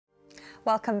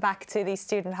Welcome back to the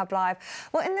Student Hub Live.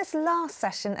 Well, in this last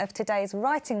session of today's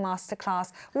writing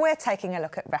masterclass, we're taking a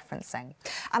look at referencing.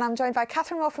 And I'm joined by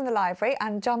Katherine from the library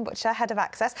and John Butcher, Head of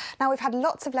Access. Now, we've had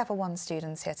lots of Level 1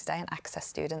 students here today and Access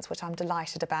students, which I'm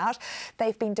delighted about.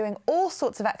 They've been doing all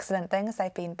sorts of excellent things.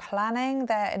 They've been planning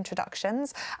their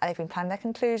introductions, they've been planning their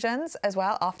conclusions as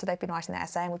well after they've been writing their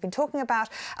essay. And we've been talking about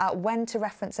when to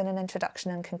reference in an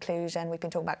introduction and conclusion. We've been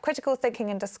talking about critical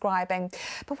thinking and describing.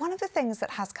 But one of the things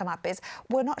that has come up is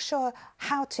we're not sure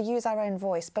how to use our own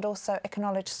voice, but also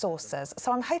acknowledge sources.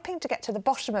 So I'm hoping to get to the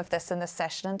bottom of this in this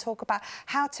session and talk about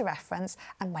how to reference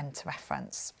and when to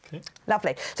reference. Okay.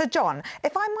 Lovely. So John,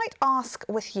 if I might ask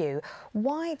with you,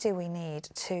 why do we need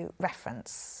to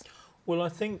reference? Well, I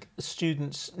think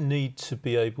students need to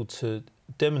be able to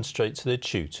demonstrate to their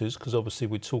tutors, because obviously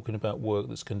we're talking about work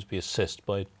that's going to be assessed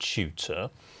by a tutor,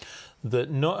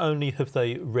 that not only have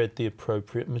they read the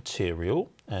appropriate material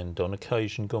and on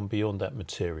occasion gone beyond that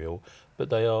material, but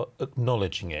they are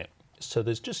acknowledging it. So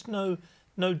there's just no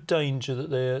danger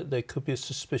that there could be a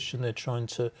suspicion they're trying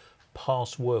to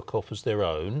pass work off as their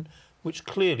own, which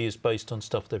clearly is based on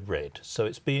stuff they've read. So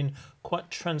it's being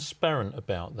quite transparent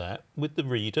about that with the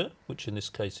reader, which in this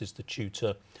case is the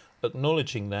tutor,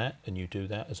 acknowledging that, and you do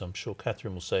that, as I'm sure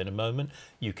Katherine will say in a moment.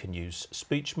 You can use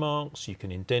speech marks, you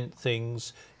can indent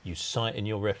things, you cite in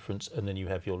your reference, and then you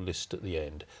have your list at the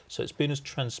end. So it's been as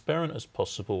transparent as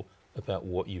possible about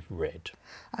what you've read.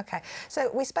 Okay, so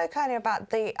we spoke earlier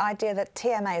about the idea that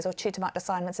TMAs or tutor marked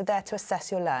assignments are there to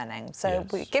assess your learning. So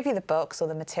yes, we give you the books or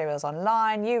the materials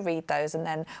online, you read those, and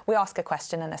then we ask a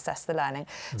question and assess the learning.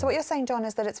 So what you're saying, John,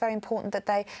 is that it's very important that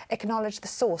they acknowledge the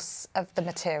source of the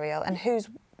material and whose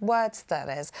words that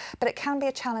is, but it can be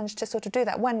a challenge to sort of do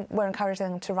that when we're encouraging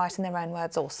them to write in their own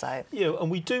words also. Yeah, and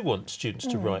we do want students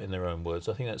to write in their own words.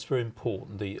 I think that's very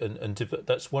important.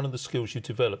 That's one of the skills you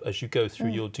develop as you go through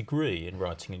your degree in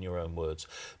writing in your own words.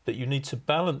 But you need to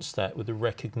balance that with the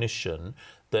recognition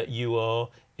that you are,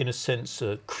 in a sense,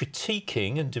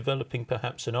 critiquing and developing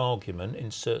perhaps an argument in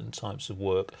certain types of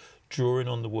work, drawing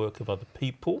on the work of other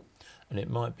people. And it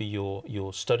might be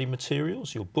your study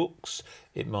materials, your books,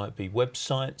 it might be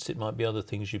websites, it might be other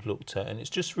things you've looked at. And it's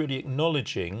just really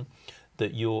acknowledging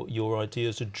that your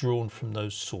ideas are drawn from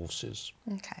those sources.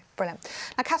 Okay, brilliant.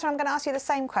 Now, Katherine, I'm going to ask you the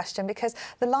same question because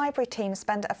the library team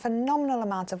spend a phenomenal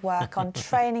amount of work on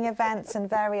training events and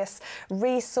various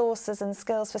resources and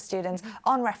skills for students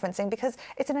on referencing, because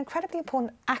it's an incredibly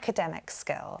important academic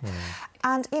skill.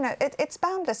 And, you know, it's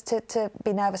boundless to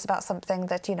be nervous about something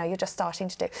that, you know, you're just starting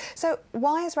to do. So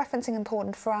why is referencing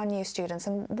important for our new students,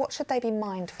 and what should they be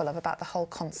mindful of about the whole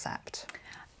concept?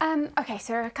 Okay,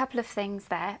 so there are a couple of things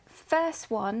there.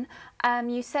 First one,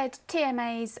 you said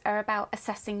TMAs are about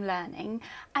assessing learning.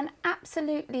 An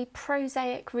absolutely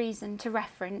prosaic reason to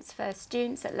reference for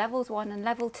students at levels 1 and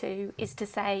level 2 is to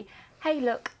say, hey,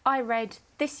 look, I read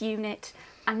this unit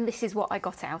and this is what I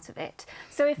got out of it.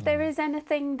 So if there is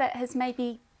anything that has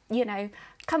maybe, you know,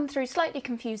 come through slightly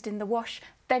confused in the wash,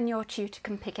 then your tutor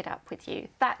can pick it up with you.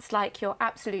 That's like your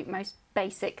absolute most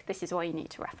basic, this is what you need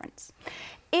to reference.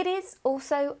 It is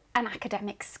also an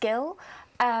academic skill.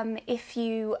 If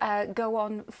you go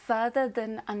on further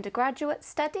than undergraduate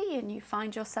study and you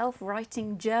find yourself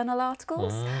writing journal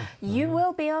articles, you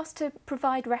will be asked to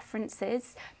provide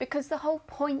references, because the whole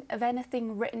point of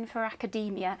anything written for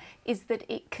academia is that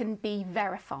it can be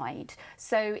verified.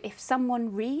 So if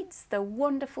someone reads the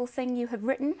wonderful thing you have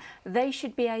written, they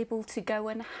should be able to go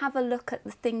and have a look at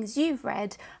the things you've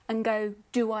read and go,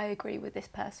 do I agree with this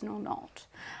person or not?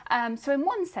 So in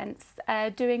one sense,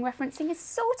 doing referencing is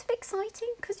sort of exciting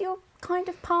because you're kind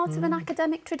of part of an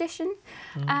academic tradition.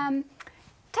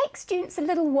 Takes students a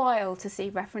little while to see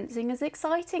referencing as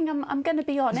exciting, I'm going to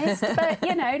be honest, but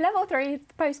you know, level 3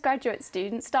 postgraduate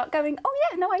students start going, oh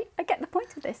yeah, no, I get the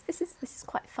point of this. This is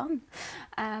quite fun.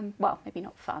 Well, maybe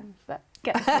not fun, but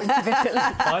get the point of it.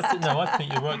 I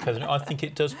think you're right, Katherine. I think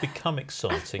it does become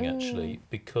exciting actually,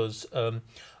 because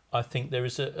I think there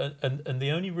is and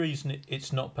the only reason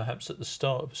it's not perhaps at the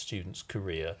start of a student's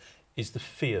career is the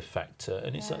fear factor,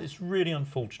 and it's really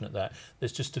unfortunate that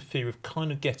there's just a fear of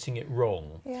kind of getting it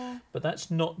wrong. But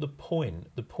that's not the point.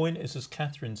 The point is, as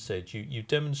Katherine said, you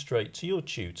demonstrate to your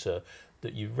tutor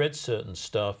that you've read certain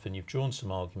stuff and you've drawn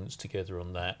some arguments together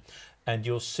on that, and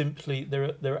you're simply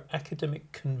there are academic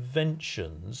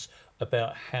conventions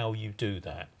about how you do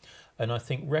that. And I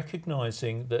think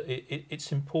recognising that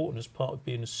it's important as part of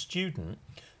being a student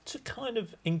to kind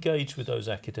of engage with those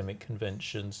academic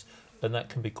conventions, and that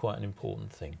can be quite an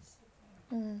important thing.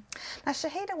 Now,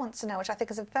 Shahida wants to know, which I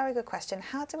think is a very good question,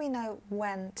 how do we know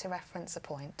when to reference a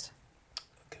point?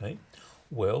 Okay.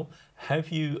 Well, have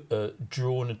you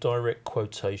drawn a direct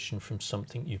quotation from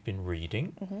something you've been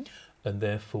reading? And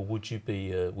therefore, would you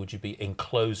be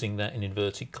enclosing that in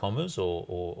inverted commas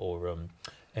or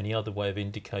any other way of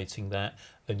indicating that?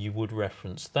 And you would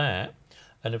reference that.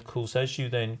 And of course, as you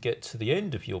then get to the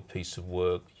end of your piece of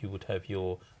work, you would have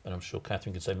your, and I'm sure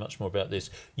Katherine can say much more about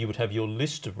this, you would have your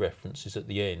list of references at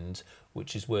the end,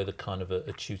 which is where the kind of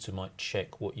a tutor might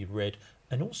check what you've read,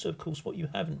 and also, of course, what you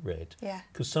haven't read. Yeah.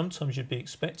 Because sometimes you'd be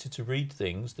expected to read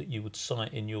things that you would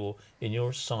cite in your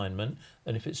assignment,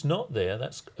 and if it's not there,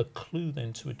 that's a clue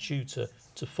then to a tutor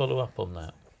to follow up on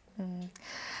that.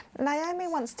 Naomi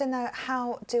wants to know,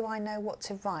 how do I know what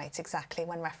to write exactly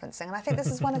when referencing? And I think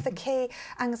this is one of the key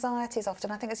anxieties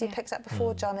often. I think, as you picked up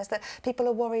before, John, is that people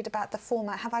are worried about the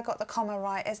format. Have I got the comma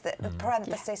right? Is the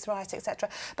parenthesis right, etc.?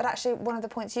 But actually, one of the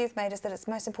points you've made is that it's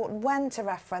most important when to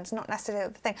reference, not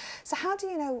necessarily the thing. So how do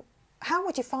you know? How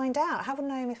would you find out? How would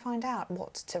Naomi find out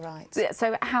what to write?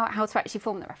 So how to actually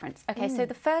form the reference? Okay, so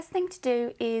the first thing to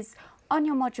do is, on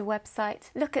your module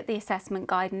website, look at the assessment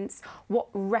guidance.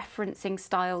 What referencing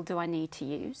style do I need to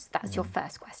use? That's your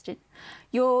first question.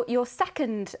 Your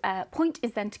second point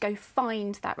is then to go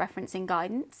find that referencing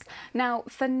guidance. Now,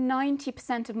 for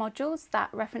 90% of modules, that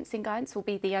referencing guidance will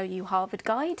be the OU Harvard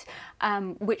Guide,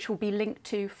 which will be linked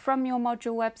to from your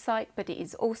module website, but it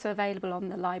is also available on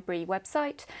the library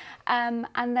website. And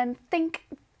then think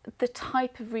the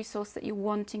type of resource that you're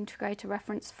wanting to create a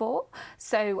reference for.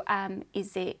 So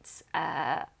is it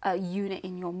a unit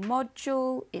in your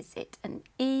module? Is it an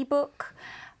ebook?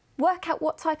 Work out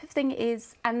what type of thing it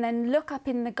is, and then look up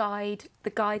in the guide the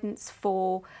guidance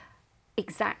for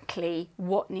exactly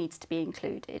what needs to be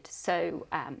included. So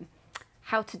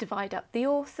how to divide up the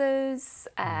authors,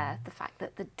 the fact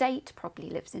that the date probably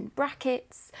lives in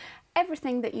brackets.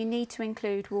 Everything that you need to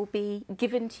include will be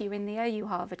given to you in the OU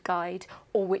Harvard Guide,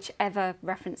 or whichever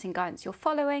referencing guidance you're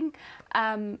following.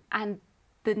 And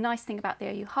the nice thing about the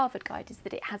OU Harvard Guide is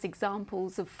that it has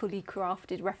examples of fully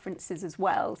crafted references as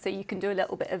well, so you can do a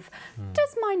little bit of,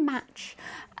 does mine match?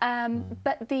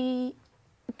 But the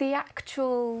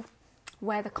actual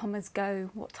where the commas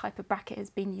go, what type of bracket has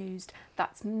been used,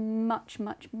 that's much,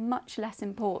 much, much less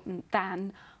important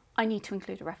than I need to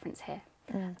include a reference here.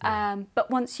 But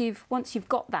once you've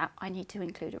got that, I need to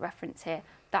include a reference here,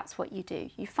 that's what you do.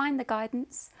 You find the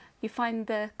guidance, you find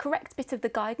the correct bit of the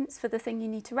guidance for the thing you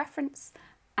need to reference,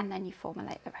 and then you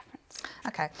formulate the reference.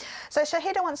 Okay, so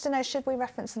Shahida wants to know, should we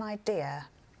reference an idea?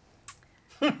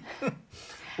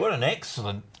 What an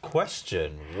excellent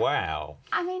question, wow.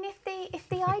 I mean, if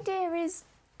the idea is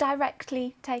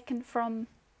directly taken from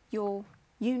your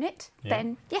unit,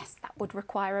 then yes, that would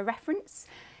require a reference.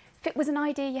 If it was an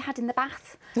idea you had in the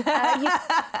bath, you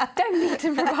don't need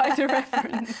to provide a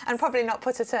reference. And probably not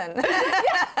put it in.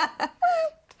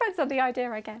 Depends on the idea,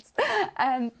 I guess.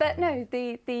 But no,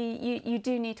 you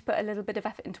do need to put a little bit of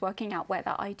effort into working out where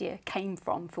that idea came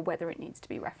from for whether it needs to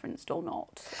be referenced or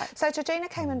not. So Georgina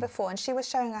came in before and she was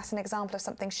showing us an example of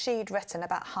something she'd written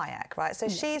about Hayek, right? So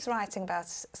she's writing about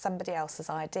somebody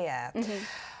else's idea.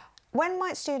 When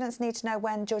might students need to know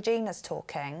when Georgina's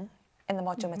talking in the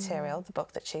module material, the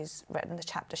book that she's written, the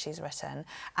chapter she's written,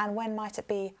 and when might it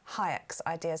be Hayek's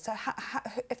ideas? So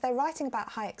if they're writing about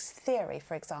Hayek's theory,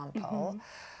 for example,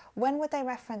 when would they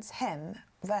reference him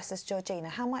versus Georgina?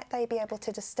 How might they be able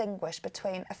to distinguish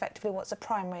between effectively what's a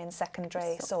primary and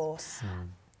secondary source?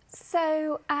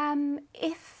 So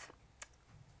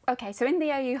so in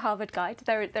the OU Harvard Guide,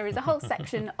 there is a whole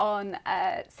section on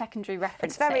secondary referencing.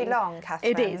 It's very long,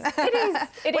 Katherine. It is.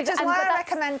 Which is why I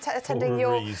recommend attending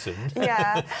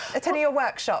attending your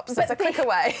workshops. It's a quicker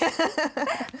way.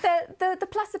 The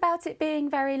plus about it being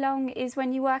very long is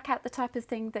when you work out the type of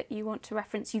thing that you want to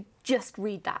reference, you just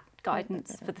read that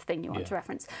guidance for the thing you want to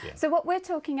reference. So what we're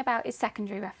talking about is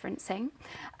secondary referencing.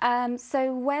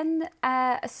 So when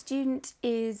a student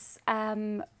is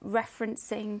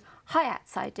referencing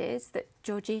Hayek's ideas that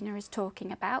Georgina is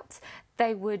talking about,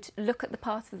 they would look at the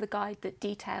part of the guide that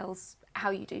details how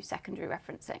you do secondary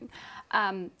referencing,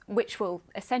 which will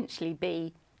essentially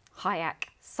be Hayek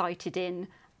cited in,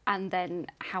 and then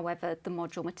however the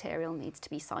module material needs to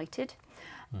be cited.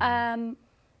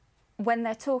 When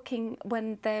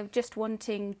they're just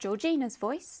wanting Georgina's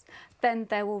voice, then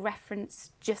they will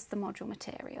reference just the module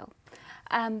material.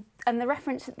 And the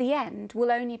reference at the end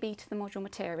will only be to the module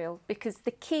material, because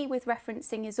the key with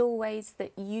referencing is always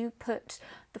that you put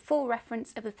the full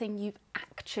reference of the thing you've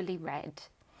actually read.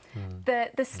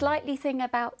 The slightly thing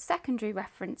about secondary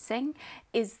referencing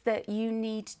is that you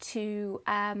need to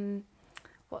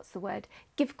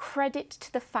give credit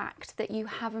to the fact that you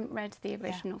haven't read the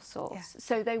original source.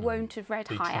 So they won't have read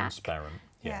Hayek. Transparent.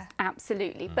 Yeah.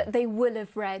 Absolutely, but they will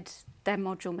have read their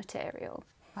module material.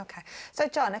 Okay. So,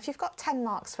 John, if you've got 10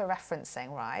 marks for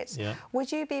referencing, right, Yeah.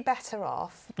 would you be better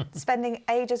off spending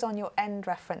ages on your end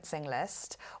referencing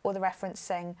list or the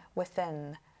referencing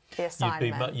within the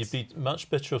assignment? You'd be much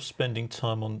better off spending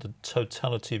time on the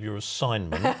totality of your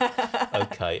assignment.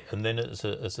 Okay, and then as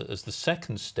the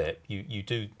second step, you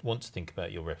do want to think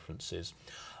about your references.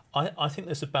 I think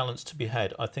there's a balance to be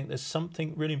had. I think there's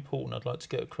something really important I'd like to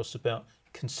get across about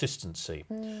consistency.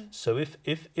 So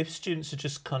if students are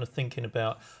just kind of thinking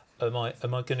about, am I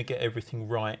going to get everything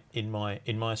right in my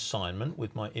assignment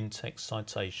with my in-text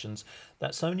citations,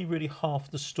 that's only really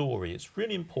half the story. It's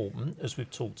really important, as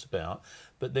we've talked about,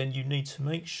 but then you need to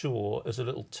make sure, as a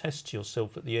little test to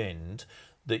yourself at the end,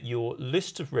 that your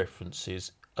list of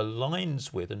references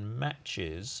aligns with and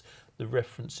matches the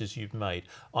references you've made.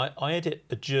 I edit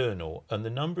a journal, and the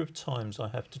number of times I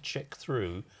have to check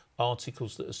through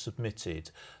articles that are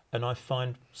submitted, and I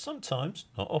find sometimes,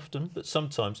 not often, but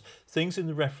sometimes, things in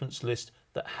the reference list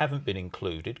that haven't been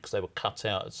included because they were cut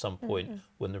out at some point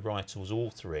when the writer was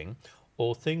authoring,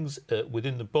 or things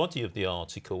within the body of the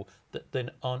article that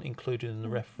then aren't included in the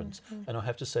reference. And I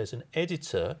have to say, as an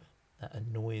editor, that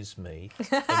annoys me.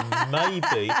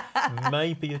 And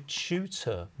maybe a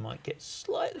tutor might get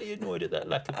slightly annoyed at that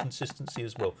lack of consistency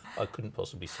as well. I couldn't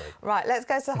possibly say. Right, let's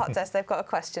go to the hot desk. They've got a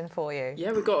question for you.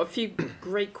 Yeah, we've got a few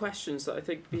great questions that I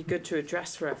think would be good to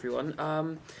address for everyone.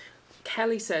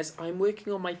 Kelly says, I'm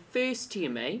working on my first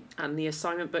TMA and the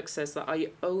assignment book says that I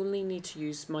only need to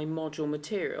use my module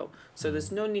material. So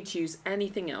there's no need to use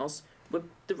anything else. Would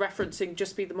the referencing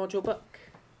just be the module book?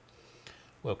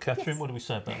 Well, Katherine, Yes. what do we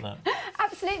say about that?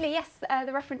 Absolutely, yes.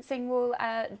 The referencing will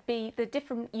be the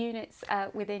different units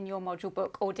within your module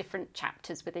book or different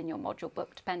chapters within your module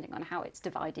book, depending on how it's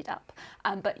divided up.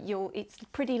 But it's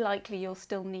pretty likely you'll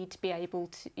still need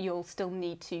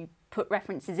to put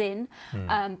references in.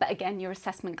 But again, your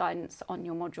assessment guidance on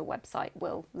your module website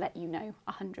will let you know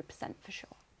 100% for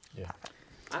sure. Yeah.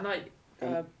 And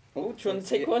do you want to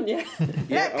take one? Yeah.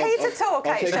 Let Peter talk,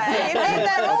 HJ. You've been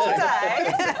there all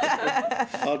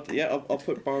day. I'll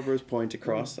put Barbara's point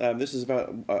across. This is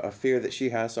about a fear that she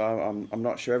has, so I'm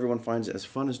not sure everyone finds it as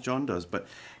fun as John does, but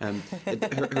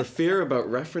her fear about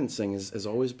referencing has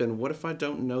always been, what if I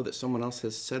don't know that someone else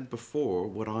has said before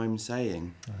what I'm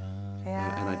saying,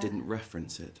 and I didn't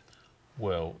reference it?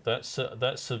 Well, that's a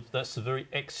very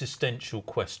existential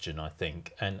question, I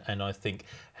think, and I think,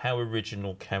 how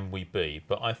original can we be?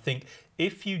 But I think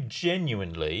if you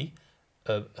genuinely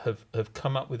have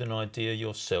come up with an idea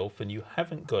yourself and you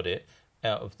haven't got it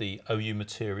out of the OU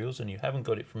materials and you haven't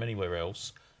got it from anywhere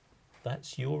else,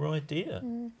 that's your idea,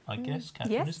 I guess,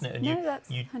 Katherine, Yes. isn't it? And No, that's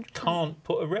you 100%. can't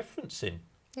put a reference in.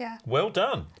 Yeah. Well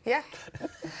done. Yeah.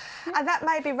 And that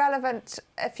may be relevant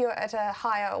if you're at a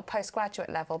higher or postgraduate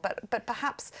level, but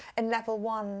perhaps in level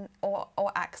 1 or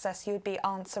access you'd be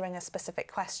answering a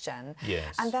specific question.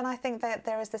 Yes. And then I think that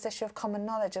there is this issue of common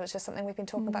knowledge, which is something we've been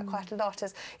talking about quite a lot,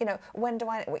 is, when do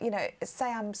I,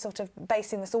 say I'm sort of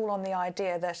basing this all on the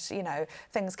idea that,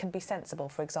 things can be sensible,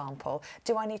 for example.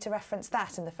 Do I need to reference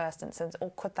that in the first instance,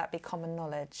 or could that be common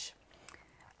knowledge?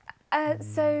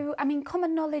 So, I mean,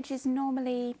 common knowledge is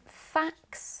normally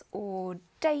facts or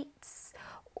dates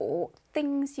or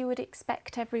things you would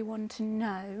expect everyone to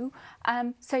know.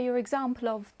 So your example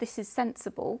of this is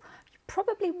sensible, you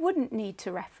probably wouldn't need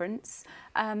to reference.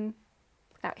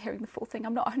 Without hearing the full thing,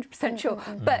 I'm not 100% sure.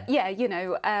 But yeah,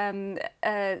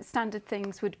 standard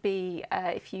things would be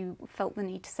if you felt the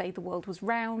need to say the world was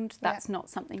round, that's not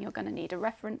something you're going to need a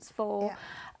reference for.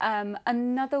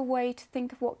 Another way to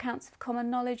think of what counts as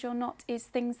common knowledge or not is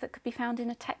things that could be found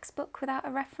in a textbook without a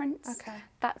reference. Okay.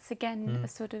 That's again a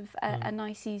sort of a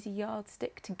nice easy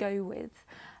yardstick to go with.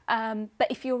 But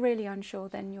if you're really unsure,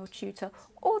 then your tutor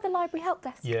or the library help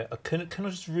desk. Yeah, can I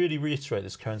just really reiterate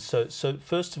this, Karen? So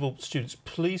first of all, students,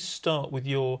 please start with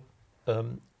your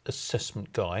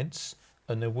assessment guides,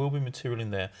 and there will be material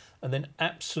in there. And then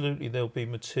absolutely there'll be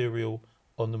material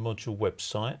on the module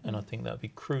website, and I think that would be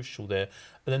crucial there.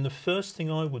 And then the first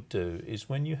thing I would do is,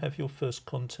 when you have your first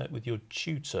contact with your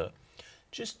tutor,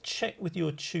 just check with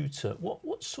your tutor,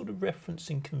 what sort of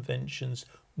referencing conventions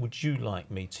would you like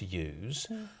me to use?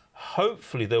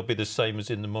 Hopefully they'll be the same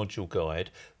as in the module guide,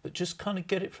 but just kind of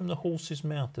get it from the horse's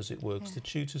mouth, as it were, because the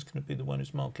tutor's going to be the one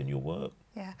who's marking your work.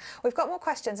 Yeah, we've got more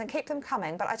questions and keep them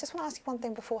coming, but I just want to ask you one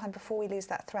thing beforehand before we lose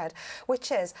that thread, which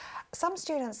is some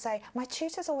students say, my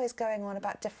tutor's always going on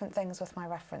about different things with my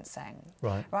referencing.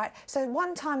 Right? So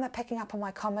one time they're picking up on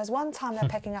my commas, one time they're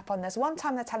picking up on this, one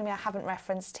time they're telling me I haven't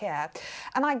referenced here.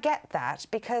 And I get that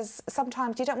because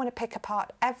sometimes you don't want to pick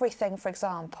apart everything, for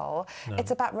example. No.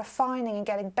 It's about refining and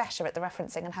getting better at the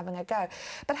referencing and having a go.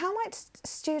 But how might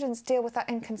students deal with that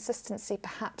inconsistency,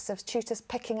 perhaps, of tutors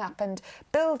picking up and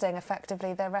building effectively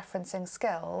their referencing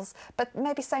skills, but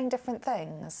maybe saying different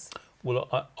things? Well,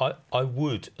 I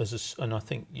would, and I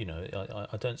think, you know,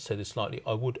 I don't say this lightly,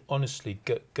 I would honestly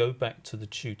go back to the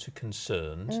tutor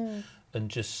concerned and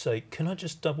just say, can I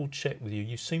just double check with you?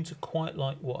 You seem to quite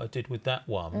like what I did with that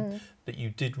one, but you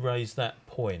did raise that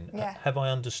point. Yeah. Have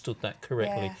I understood that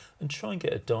correctly? Yeah. And try and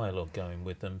get a dialogue going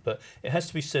with them. But it has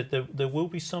to be said, there will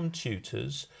be some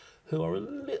tutors who are a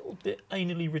little bit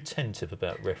anally retentive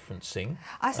about referencing.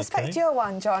 I suspect you're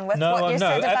one, John, with what you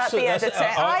said about the editing.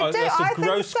 I do. That's a I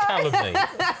gross think so. calumny.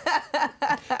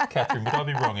 Catherine, would I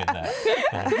be wrong in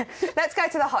that? Let's go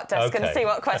to the hot desk and see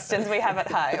what questions we have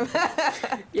at home.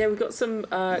 Yeah, we've got some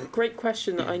great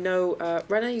question that I know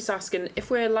Renee's asking if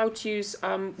we're allowed to use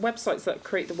websites that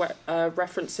create the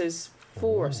references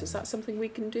for us. Is that something we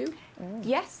can do?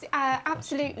 Yes,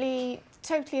 absolutely.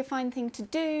 Totally a fine thing to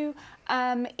do.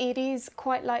 It is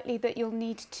quite likely that you'll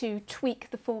need to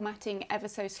tweak the formatting ever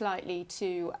so slightly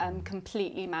to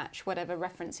completely match whatever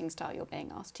referencing style you're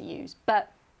being asked to use,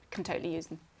 but can totally use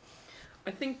them.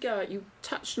 I think you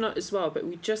touched on it as well, but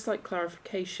we'd just like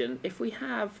clarification. If we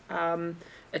have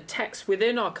a text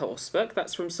within our coursebook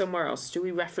that's from somewhere else, do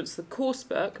we reference the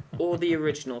coursebook or the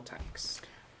original text?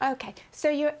 Okay,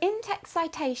 so your in-text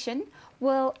citation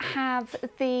will have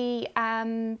the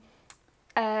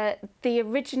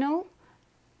original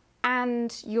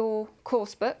and your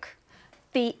coursebook.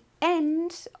 The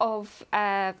end of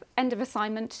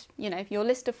assignment, you know, your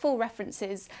list of full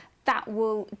references, that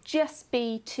will just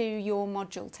be to your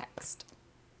module text.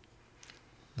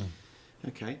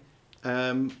 Okay.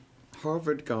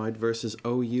 Harvard Guide versus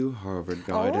OU Harvard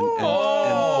Guide.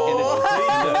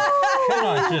 Can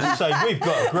I just say, we've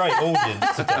got a great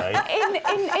audience today.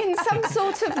 In some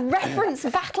sort of reference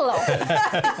battle-off.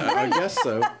 I guess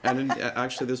so. And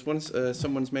actually, there's once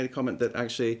someone's made a comment that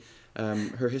actually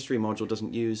her history module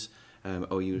doesn't use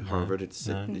OU Harvard. It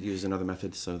uses another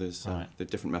method, so there are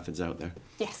different methods out there.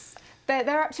 Yes.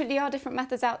 There absolutely are different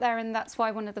methods out there, and that's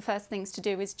why one of the first things to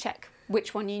do is check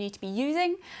which one you need to be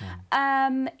using.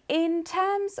 In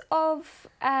terms of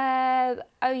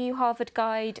OU Harvard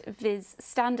Guide viz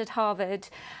Standard Harvard,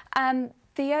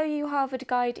 the OU Harvard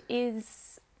Guide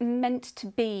is meant to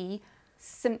be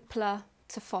simpler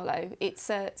to follow. It's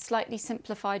a slightly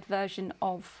simplified version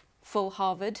of full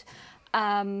Harvard.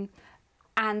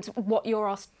 And what you're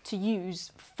asked to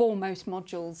use for most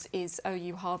modules is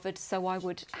OU Harvard, so I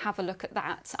would have a look at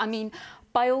that. I mean,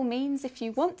 by all means, if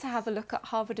you want to have a look at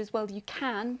Harvard as well, you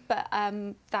can, but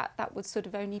that would sort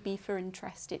of only be for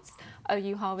interest. It's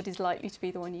OU Harvard is likely to be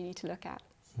the one you need to look at.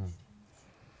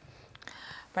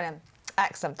 Brilliant.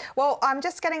 Excellent. Well, I'm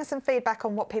just getting some feedback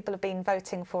on what people have been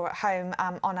voting for at home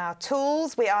on our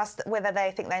tools. We asked whether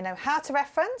they think they know how to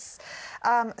reference,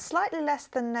 slightly less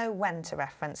than know when to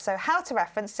reference. So how to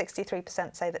reference,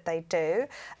 63% say that they do,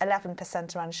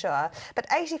 11% are unsure, but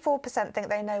 84% think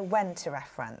they know when to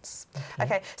reference.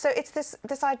 Okay, so it's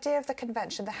this idea of the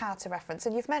convention, the how to reference,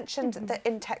 and you've mentioned the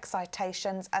in-text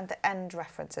citations and the end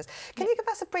references. Can you give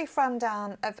us a brief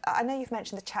rundown of, I know you've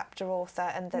mentioned the chapter author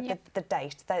and the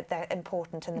date, they're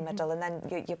important in the middle, and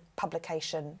then your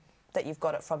publication that you've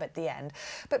got it from at the end.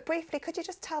 But briefly, could you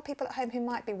just tell people at home who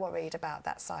might be worried about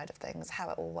that side of things, how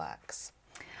it all works?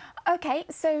 Okay,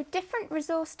 so different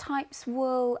resource types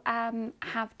will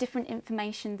have different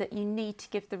information that you need to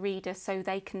give the reader so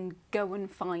they can go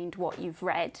and find what you've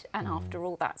read, and after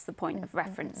all, that's the point of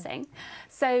referencing.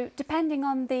 So depending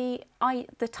on the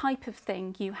type of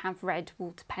thing you have read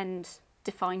will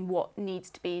define what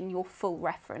needs to be in your full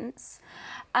reference.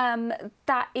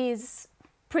 That is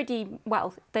pretty,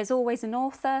 well, there's always an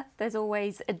author, there's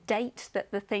always a date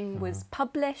that the thing was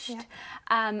published,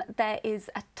 there is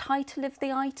a title of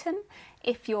the item.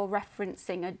 If you're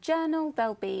referencing a journal,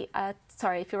 there'll be a,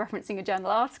 if you're referencing a journal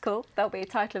article, there'll be a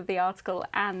title of the article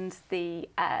and the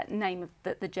name of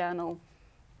the journal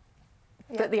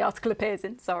that the article appears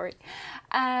in,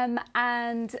 and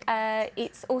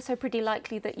it's also pretty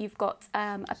likely that you've got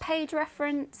a page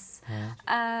reference,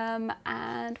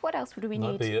 and what else would we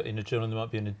need? In a journal there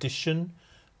might be an edition,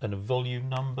 and a volume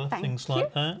number, Thank things you.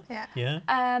 like that.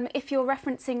 Yeah. If you're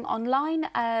referencing online,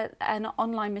 an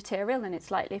online material, and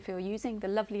it's likely if you're using the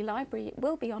lovely library, it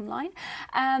will be online,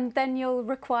 then you'll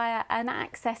require an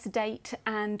access date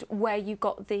and where you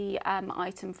got the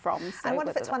item from. So and what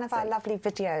if it's one of our lovely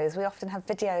videos? We often have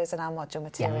videos in our module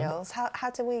materials. How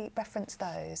do we reference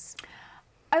those?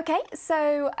 Okay,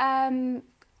 so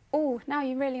oh, now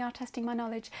you really are testing my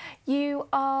knowledge. You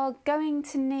are going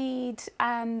to need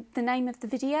the name of the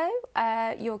video,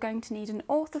 you're going to need an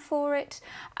author for it,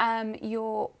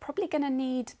 you're probably going to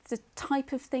need the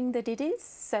type of thing that it is,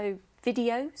 so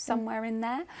video somewhere in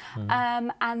there,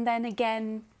 and then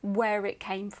again where it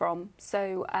came from,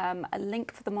 so a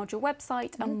link for the module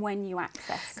website and when you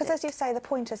accessed it. Because as you say, the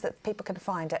point is that people can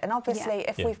find it, and obviously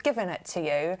if we've given it to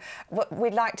you,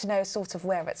 we'd like to know sort of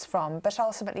where it's from, but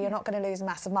ultimately you're not going to lose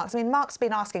massive marks. I mean, Mark's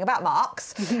been asking about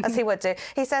marks, as he would do.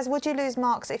 He says, would you lose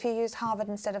marks if you used Harvard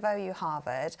instead of OU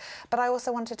Harvard? But I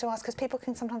also wanted to ask, because people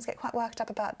can sometimes get quite worked up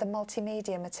about the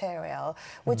multimedia material,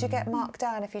 would you get marked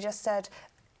down if you just said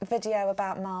video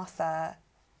about Martha,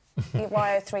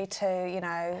 Y032, you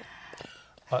know?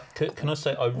 Can I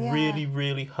say, I really,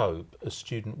 really hope a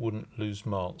student wouldn't lose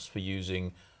marks for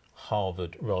using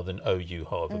Harvard rather than OU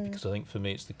Harvard, because I think for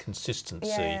me it's the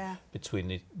consistency between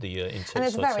the internet. And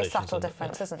there's a very subtle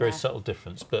difference, isn't there? Very subtle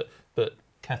difference, but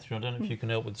Katherine, I don't know if you can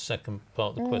help with the second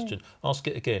part of the question. Ask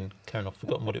it again, Karen. I've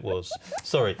forgotten what it was.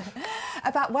 Sorry.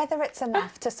 About whether it's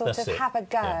enough to sort That's of it. have a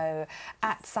go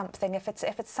at something, if it's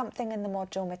something in the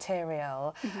module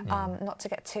material, not to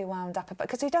get too wound up about,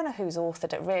 because you don't know who's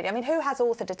authored it really. I mean, who has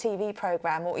authored a TV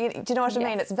programme? Or do you know what I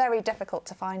mean? It's very difficult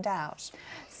to find out.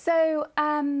 So,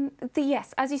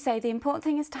 yes, as you say, the important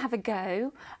thing is to have a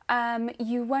go.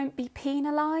 You won't be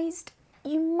penalised.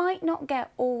 You might not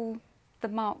get all the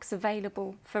marks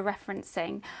available for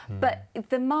referencing, but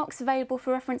the marks available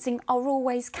for referencing are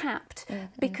always capped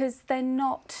because they're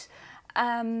not,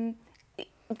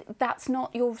 that's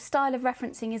not, your style of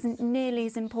referencing isn't nearly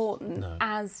as important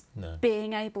as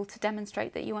being able to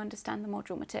demonstrate that you understand the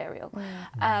module material.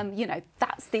 You know,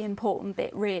 that's the important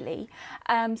bit really.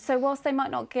 So whilst they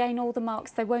might not gain all the marks,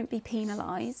 they won't be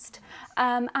penalised.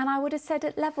 And I would have said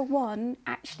at level 1,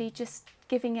 actually just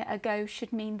giving it a go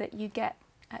should mean that you get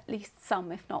at least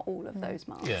some, if not all, of those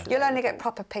marks. Yeah. You'll only get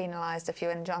proper penalised if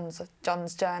you're in John's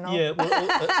journal. Yeah, well,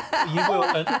 you will.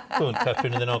 Go on,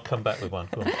 Katherine, and then I'll come back with one.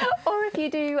 Go on. Or if you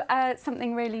do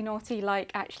something really naughty,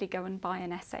 like actually go and buy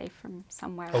an essay from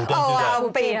somewhere else. Don't do that.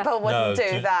 Oh, people wouldn't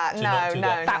do that. do not do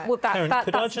that. No. Karen,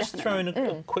 could I just throw in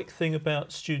a quick thing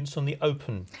about students on the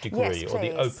open degree or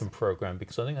the open programme,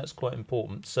 because I think that's quite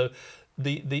important. So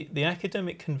the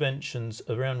academic conventions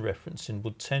around referencing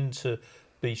would tend to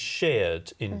be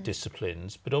shared in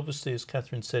disciplines, but obviously, as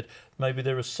Katherine said, maybe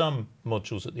there are some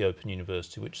modules at the Open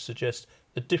University which suggest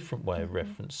a different way of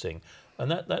referencing, and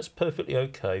that's perfectly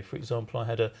okay. For example, I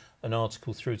had an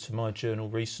article through to my journal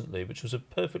recently, which was a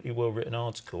perfectly well-written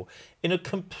article in a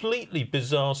completely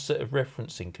bizarre set of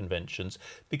referencing conventions,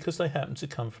 because they happened to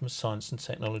come from a science and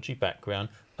technology background,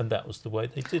 and that was the way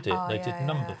they did it. They did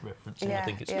numbered referencing, I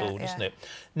think it's called, isn't it?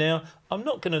 Now, I'm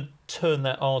not going to turn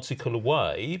that article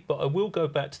away, but I will go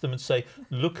back to them and say,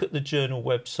 look at the journal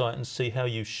website and see how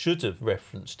you should have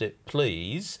referenced it,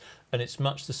 please. And it's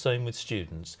much the same with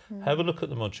students. Have a look at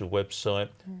the module website,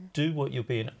 do what you're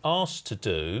being asked to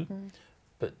do,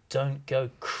 but don't go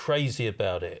crazy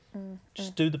about it.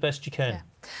 Just do the best you can.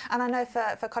 And I know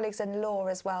for colleagues in law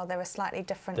as well, there are slightly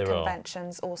different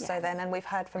conventions also then, and we've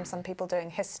heard from some people doing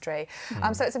history.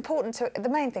 So it's important to, the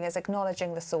main thing is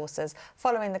acknowledging the sources,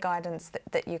 following the guidance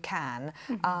that you can,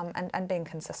 and being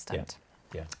consistent.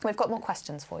 Yeah. We've got more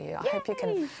questions for you. I hope you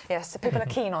can. Yes, people are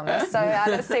keen on this, so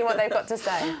let's see what they've got to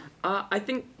say. I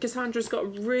think Cassandra's got a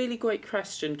really great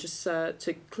question just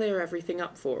to clear everything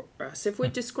up for us. If we're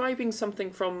describing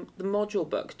something from the module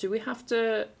book, do we have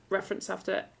to reference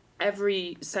after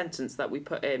every sentence that we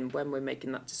put in when we're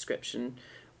making that description,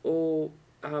 or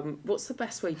what's the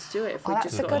best way to do it if we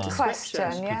just got a description? That's a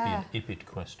good question, yeah. Could be an IPID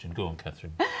question. Go on,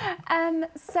 Katherine.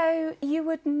 So you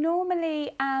would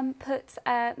normally put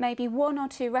maybe 1 or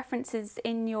 2 references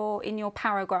in your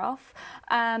paragraph.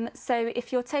 So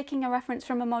if you're taking a reference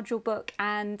from a module book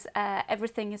and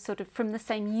everything is sort of from the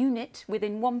same unit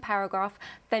within one paragraph,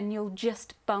 then you'll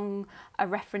just bung a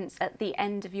reference at the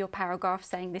end of your paragraph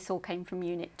saying this all came from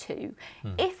Unit 2.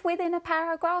 If within a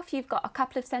paragraph you've got a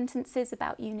couple of sentences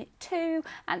about Unit 2,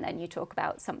 and then you talk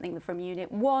about something from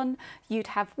Unit 1, you'd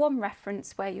have one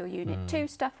reference where your Unit 2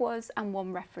 stuff was and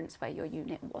one reference where your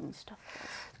Unit 1 stuff was.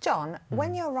 John,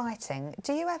 when you're writing,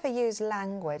 do you ever use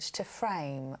language to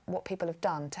frame what people have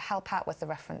done to help out with the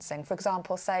referencing? For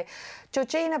example, say,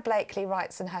 Georgina Blakely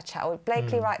writes in her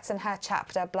writes in her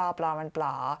chapter, blah, blah, and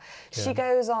blah. She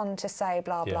goes on to say,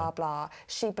 blah, blah, blah,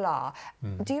 she blah.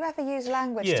 Do you ever use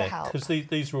language to help? Yeah, because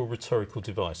these are all rhetorical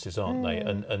devices, aren't they?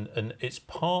 And it's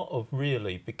part of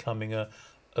really becoming a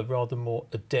rather more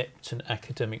adept and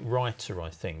academic writer, I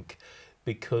think.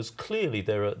 Because clearly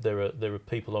there are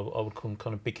people I would call them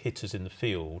kind of big hitters in the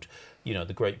field, you know,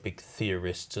 the great big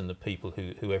theorists and the people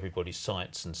who everybody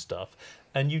cites and stuff,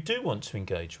 and you do want to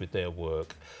engage with their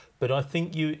work, but I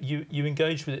think you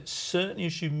engage with it certainly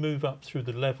as you move up through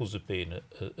the levels of being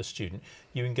a student.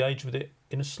 You engage with it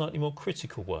in a slightly more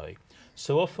critical way.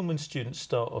 So often when students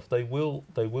start off, they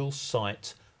will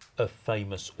cite a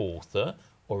famous author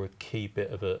or a key bit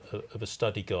of a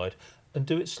study guide, and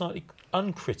do it slightly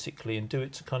uncritically and do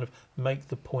it to kind of make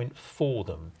the point for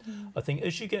them. I think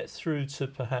as you get through to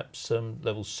perhaps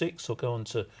level 6 or go on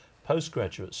to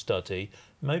postgraduate study,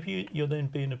 maybe you're then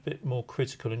being a bit more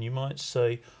critical, and you might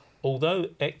say, although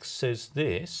X says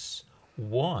this,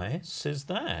 Y says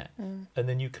that, and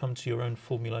then you come to your own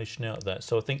formulation out of that.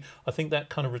 So I think that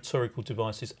kind of rhetorical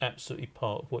device is absolutely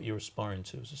part of what you're aspiring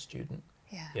to as a student.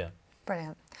 Yeah.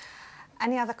 Brilliant.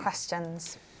 Any other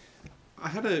questions? I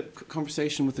had a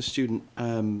conversation with a student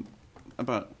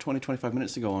about 25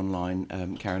 minutes ago online,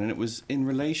 Karen, and it was in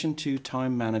relation to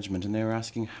time management, and they were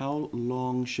asking how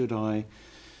long should I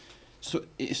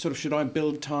should I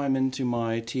build time into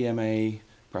my TMA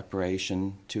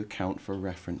preparation to account for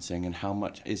referencing, and how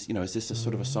much is this a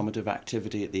sort of a summative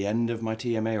activity at the end of my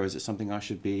TMA, or is it something I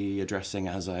should be addressing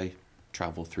as I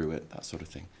travel through it, that sort of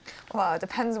thing? Well, it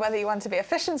depends whether you want to be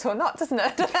efficient or not, doesn't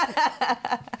it?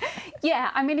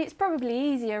 Yeah, I mean, it's probably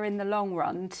easier in the long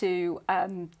run to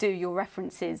do your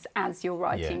references as you're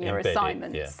writing your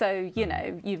assignments. So, you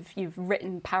know, you've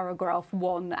written paragraph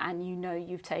 1 and you know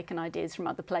you've taken ideas from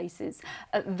other places.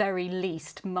 At very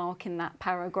least, mark in that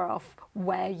paragraph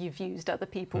where you've used other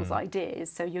people's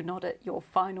ideas, so you're not at your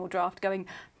final draft going,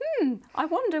 I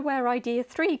wonder where idea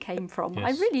 3 came from.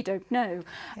 I really don't know.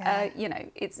 You know,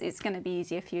 it's going to be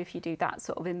easier for you if you do that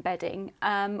sort of embedding.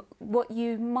 What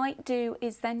you might do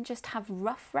is then just have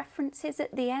rough references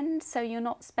at the end, so you're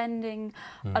not spending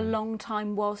a long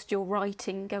time whilst you're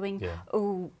writing going,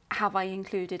 oh, have I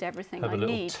included everything I need here? Have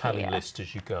a little tally list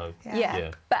as you go.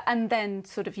 But and then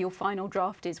sort of your final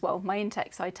draft is, well, my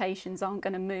in-text citations aren't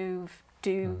going to move.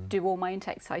 Do all my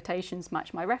in-text citations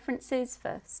match my references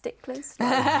for sticklers?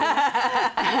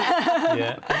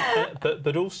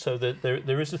 But also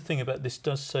there is a thing about this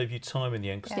does save you time in the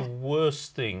end, because the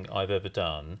worst thing I've ever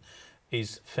done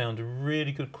is found a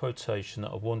really good quotation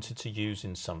that I wanted to use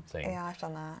in something. Yeah, I've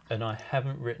done that. And I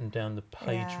haven't written down the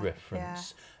page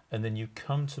reference. And then you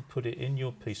come to put it in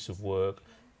your piece of work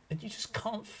and you just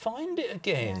can't find it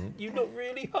again. You look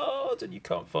really hard and you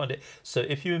can't find it. So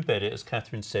if you embed it, as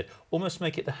Katherine said, almost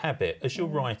make it the habit. As you're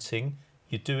writing,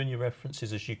 you're doing your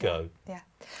references as you go.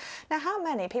 Now, how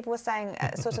many, people were saying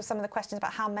sort of some of the questions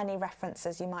about how many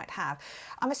references you might have.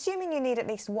 I'm assuming you need at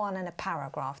least one in a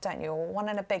paragraph, don't you? Or one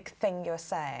in a big thing you're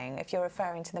saying, if you're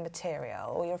referring to the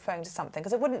material or you're referring to something,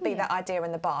 because it wouldn't be that idea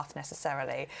in the bath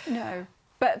necessarily. No.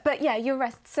 But yeah, you're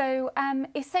right. So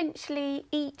essentially,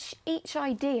 each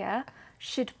idea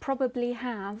should probably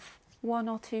have 1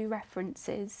 or 2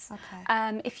 references.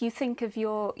 If you think of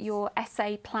your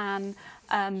essay plan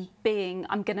being,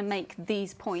 I'm going to make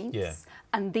these points,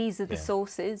 and these are the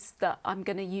sources that I'm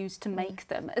going to use to make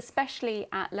them, especially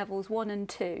at levels 1 and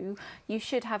 2, you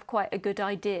should have quite a good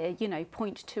idea, you know,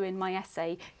 point 2 in my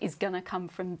essay is going to come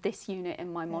from this unit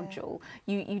in my module.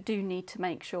 You do need to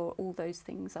make sure all those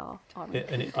things are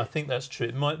and I think that's true.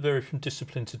 It might vary from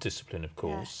discipline to discipline, of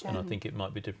course, and I think it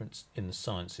might be different in the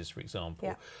sciences, for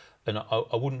example. And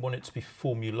I wouldn't want it to be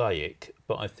formulaic,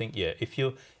 but I think, if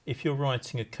you're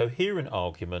writing a coherent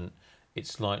argument,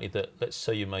 it's likely that, let's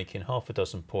say you're making half a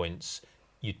dozen points,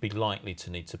 you'd be likely to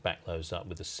need to back those up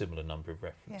with a similar number of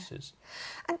references.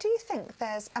 And do you think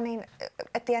there's, I mean,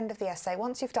 at the end of the essay,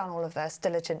 once you've done all of this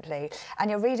diligently and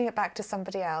you're reading it back to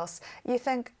somebody else, you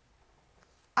think,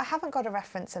 I haven't got a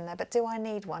reference in there, but do I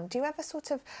need one? Do you ever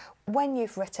sort of, when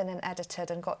you've written and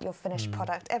edited and got your finished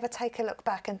product, ever take a look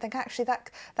back and think, actually,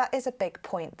 that is a big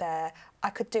point there, I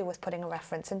could do with putting a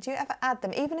reference? And do you ever add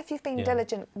them, even if you've been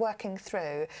diligent working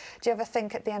through, do you ever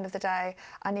think at the end of the day,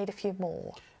 I need a few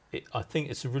more? I think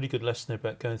it's a really good lesson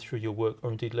about going through your work,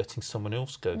 or indeed letting someone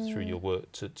else go through your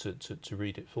work to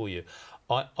read it for you.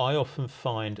 I often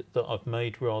find that I've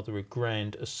made rather a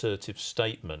grand assertive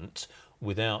statement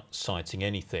without citing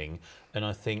anything, and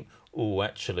I think, oh,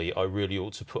 actually, I really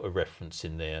ought to put a reference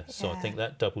in there. So I think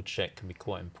that double check can be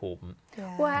quite important.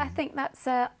 Yeah. Well, I think that's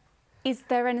is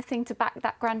there anything to back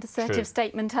that grand assertive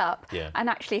statement up? Yeah. And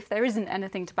actually, if there isn't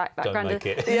anything to back that Don't grand, make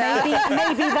it. maybe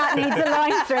that needs a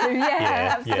line through.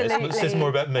 Yeah, absolutely. It says more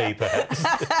about me, perhaps.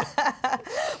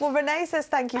 Well, Renee says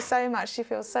thank you so much. She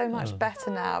feels so much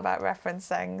better now about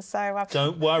referencing. So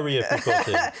don't worry,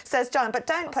 everybody. Says John, but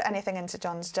don't put anything into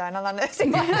John's journal unless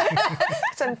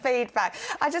some feedback.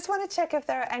 I just want to check if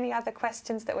there are any other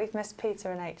questions that we've missed,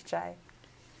 Peter and HJ.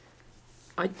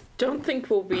 I don't think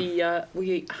we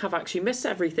have actually missed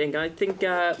everything. I think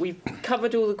we've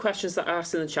covered all the questions that are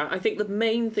asked in the chat. I think the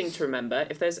main thing to remember,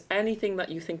 if there's anything that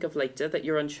you think of later that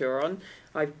you're unsure on,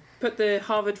 I've put the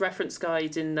Harvard reference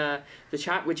guide in the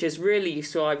chat, which is really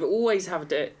useful. I've always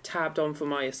had it tabbed on for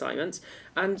my assignments.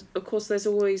 And of course, there's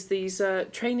always these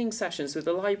training sessions with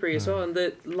the library as well, and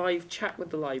the live chat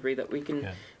with the library that we can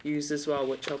use as well,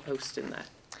 which I'll post in there.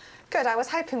 Good, I was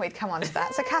hoping we'd come on to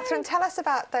that. So Katherine, tell us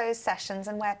about those sessions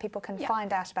and where people can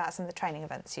find out about some of the training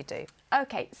events you do.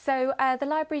 Okay, so the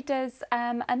library does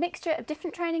a mixture of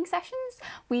different training sessions.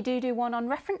 We do one on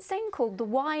referencing called the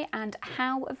why and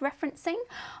how of referencing.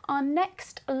 Our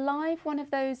next live one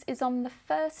of those is on the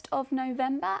 1st of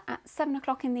November at 7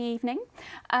 o'clock in the evening.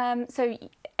 So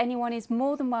anyone is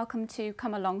more than welcome to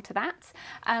come along to that.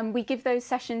 We give those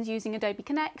sessions using Adobe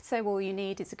Connect, so all you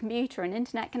need is a computer, an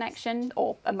internet connection,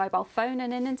 or a mobile phone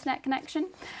and an internet connection.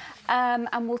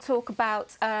 And we'll talk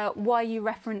about why you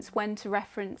reference, when to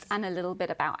reference, and a little bit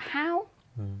about how.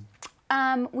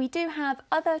 We do have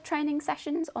other training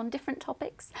sessions on different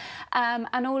topics,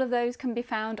 and all of those can be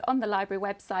found on the library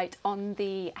website on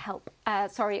the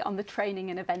on the training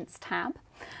and events tab.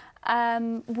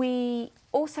 We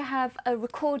also have a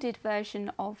recorded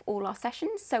version of all our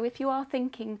sessions, so if you are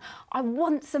thinking, I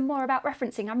want some more about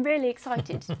referencing, I'm really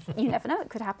excited, you never know, it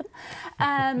could happen.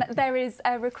 There is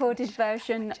a recorded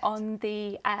version on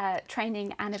the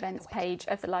training and events page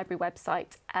of the library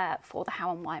website for the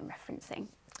how and why I'm referencing.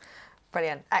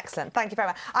 Brilliant, excellent, thank you very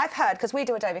much. I've heard, because we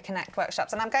do Adobe Connect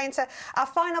workshops, and I'm going to, our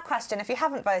final question, if you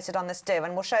haven't voted on this, do,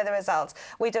 and we'll show the results.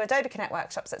 We do Adobe Connect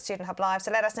workshops at Student Hub Live,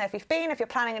 so let us know if you've been, if you're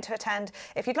planning to attend,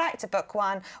 if you'd like to book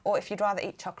one, or if you'd rather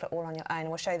eat chocolate all on your own.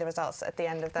 We'll show you the results at the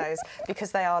end of those,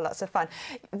 because they are lots of fun.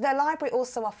 The library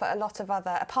also offer a lot of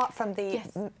other, apart from the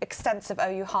extensive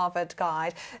OU Harvard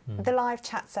guide, the live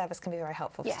chat service can be very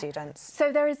helpful for students.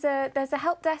 So there's a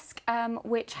help desk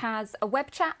which has a web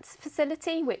chat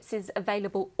facility, which is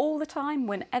available all the time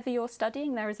whenever you're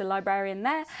studying. There is a librarian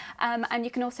there, and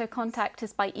you can also contact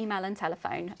us by email and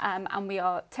telephone, and we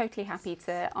are totally happy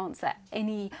to answer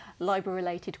any library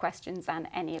related questions and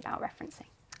any about referencing.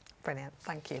 Brilliant,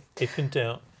 thank you. If in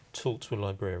doubt, talk to a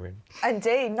librarian.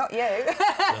 Indeed, not you.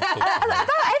 About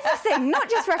everything, not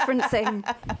just referencing.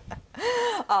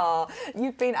 Oh,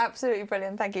 you've been absolutely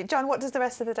brilliant, thank you. John, what does the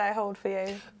rest of the day hold for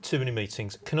you? Too many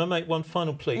meetings. Can I make one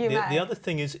final plea? You may. The other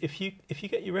thing is, if you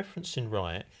get your referencing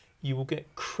right, you will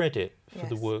get credit for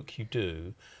the work you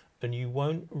do, and you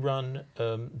won't run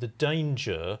the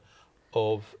danger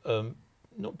of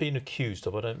not being accused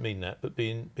of, I don't mean that, but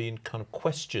being kind of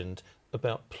questioned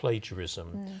about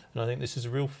plagiarism. And I think this is a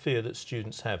real fear that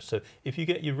students have. So if you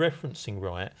get your referencing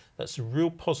right, that's a real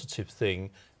positive thing,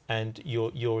 and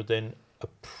you're then a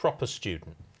proper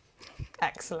student.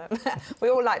 Excellent. We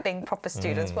all like being proper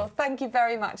students. Well, thank you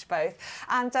very much both.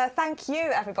 And thank you,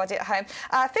 everybody at home.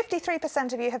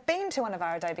 53% of you have been to one of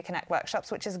our Adobe Connect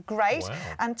workshops, which is great. Wow.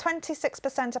 And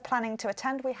 26% are planning to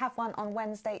attend. We have one on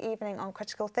Wednesday evening on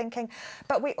critical thinking.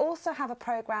 But we also have a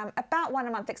programme about one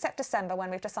a month, except December, when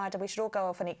we've decided we should all go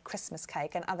off and eat Christmas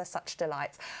cake and other such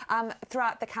delights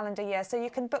throughout the calendar year. So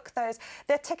you can book those.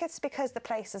 They're tickets because the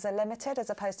places are limited, as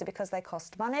opposed to because they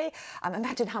cost money.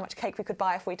 Imagine how much cake we could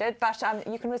buy if we did. But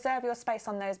you can reserve your space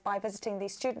on those by visiting the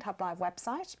Student Hub Live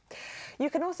website. You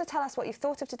can also tell us what you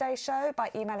thought of today's show by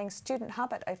emailing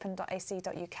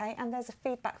studenthub@open.ac.uk, and there's a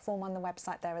feedback form on the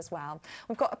website there as well.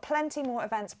 We've got plenty more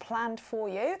events planned for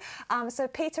you. So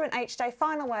Peter and HJ,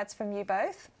 final words from you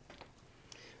both.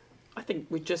 I think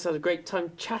we've just had a great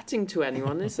time chatting to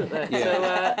anyone, isn't there?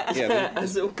 Yeah. So,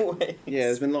 as always. Yeah,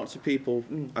 there's been lots of people,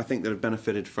 I think, that have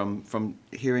benefited from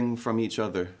hearing from each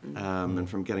other, and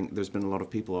from getting. There's been a lot of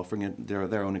people offering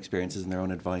their own experiences and their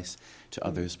own advice to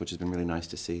others, which has been really nice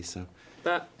to see. So.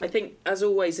 But I think, as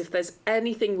always, if there's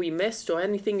anything we missed or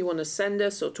anything you want to send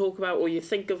us or talk about or you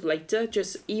think of later,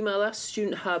 just email us,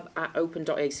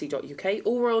 studenthub@open.ac.uk,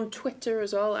 or we're on Twitter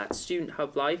as well,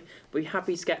 @studenthub live. We'll be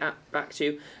happy to get back to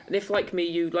you. And if, like me,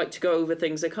 you'd like to go over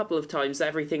things a couple of times,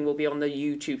 everything will be on the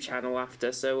YouTube channel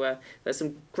after. So there's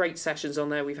some great sessions on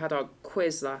there. We've had our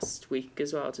quiz last week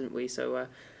as well, didn't we? So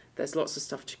there's lots of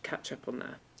stuff to catch up on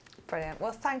there. Brilliant.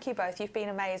 Well, thank you both. You've been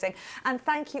amazing. And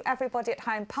thank you, everybody at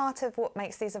home. Part of what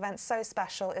makes these events so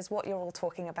special is what you're all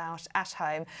talking about at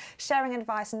home. Sharing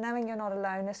advice and knowing you're not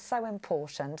alone is so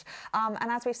important. And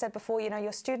as we've said before, you know,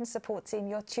 your student support team,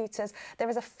 your tutors, there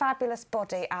is a fabulous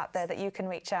body out there that you can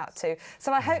reach out to.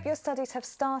 So I hope your studies have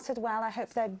started well. I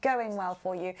hope they're going well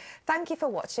for you. Thank you for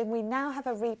watching. We now have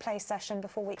a replay session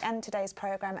before we end today's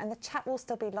programme, and the chat will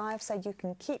still be live so you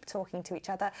can keep talking to each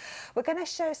other. We're going to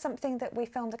show something that we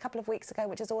filmed a couple of weeks ago,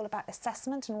 which is all about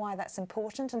assessment and why that's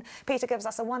important, and Peter gives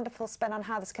us a wonderful spin on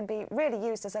how this can be really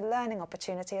used as a learning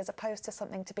opportunity as opposed to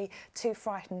something to be too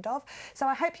frightened of. So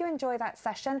I hope you enjoy that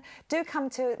session. Do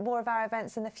come to more of our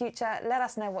events in the future. Let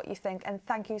us know what you think, and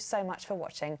thank you so much for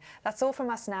watching. That's all from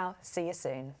us now. See you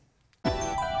soon.